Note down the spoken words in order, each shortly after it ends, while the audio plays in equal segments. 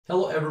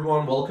Hello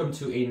everyone, welcome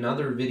to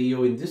another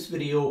video. In this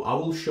video, I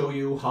will show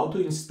you how to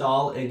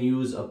install and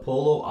use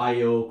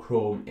Apollo.io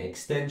Chrome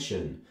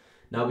extension.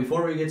 Now,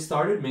 before we get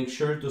started, make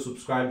sure to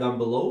subscribe down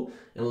below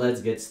and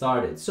let's get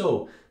started.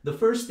 So, the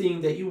first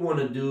thing that you want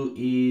to do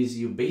is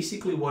you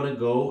basically want to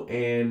go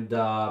and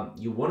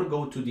you want to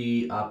go to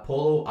the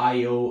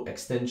Apollo.io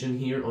extension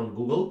here on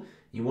Google.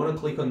 You want to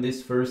click on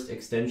this first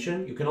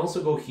extension. You can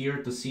also go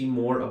here to see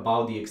more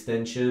about the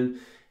extension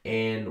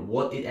and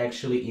what it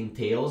actually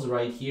entails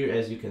right here,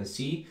 as you can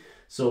see.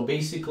 So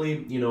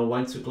basically,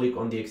 once you click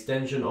on the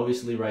extension,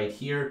 obviously right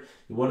here,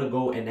 you want to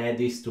go and add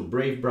this to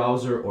Brave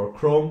browser or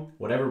Chrome,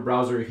 whatever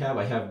browser you have.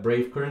 I have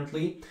Brave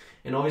currently.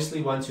 And obviously,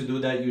 once you do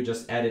that, you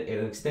just added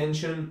an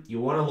extension. You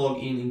want to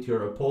log in into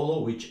your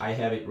Apollo, which I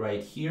have it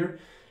right here.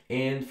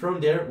 And from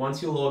there,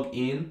 once you log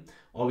in,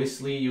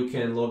 obviously you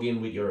can log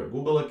in with your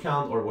Google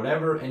account or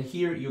whatever. And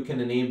here you can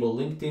enable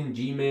LinkedIn,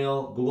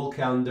 Gmail, Google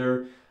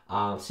Calendar,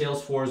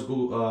 Salesforce,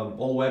 Google,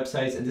 all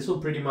websites, and this will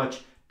pretty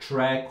much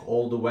track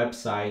all the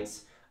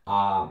websites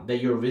that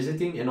you're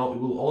visiting, and it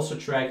will also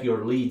track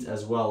your leads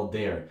as well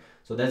there.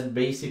 So that's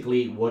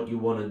basically what you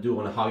want to do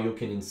on how you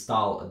can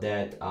install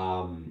that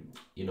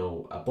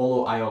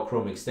Apollo.io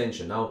Chrome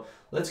extension. Now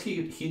let's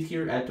hit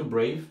here, add to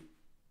Brave.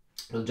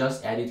 We'll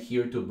just add it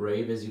here to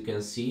Brave, as you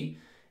can see,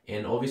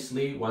 and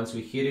obviously once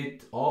we hit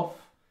it off,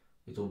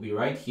 it will be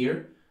right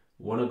here.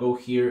 We want to go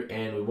here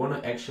and we want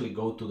to actually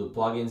go to the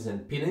plugins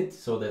and pin it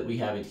so that we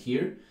have it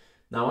here.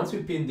 Now once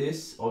we pin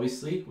this,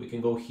 obviously we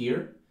can go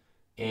here,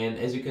 and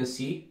as you can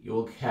see, you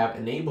will have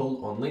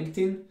enabled on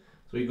LinkedIn.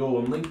 So we go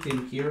on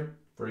LinkedIn here,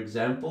 for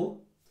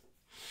example,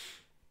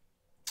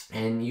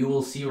 and you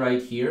will see right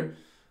here,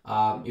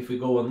 if we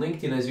go on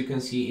LinkedIn, as you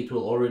can see, it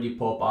will already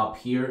pop up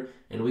here,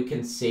 and we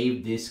can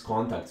save this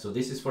contact. So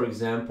this is, for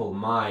example,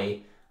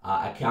 my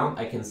account.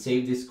 I can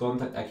save this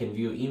contact, I can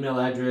view email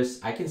address,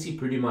 I can see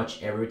pretty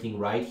much everything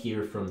right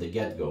here from the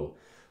get-go.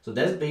 So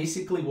that's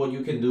basically what you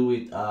can do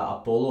with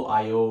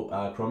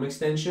Apollo.io Chrome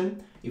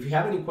extension. If you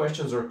have any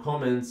questions or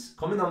comments,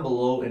 comment down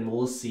below and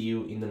we'll see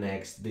you in the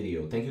next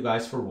video. Thank you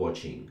guys for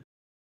watching.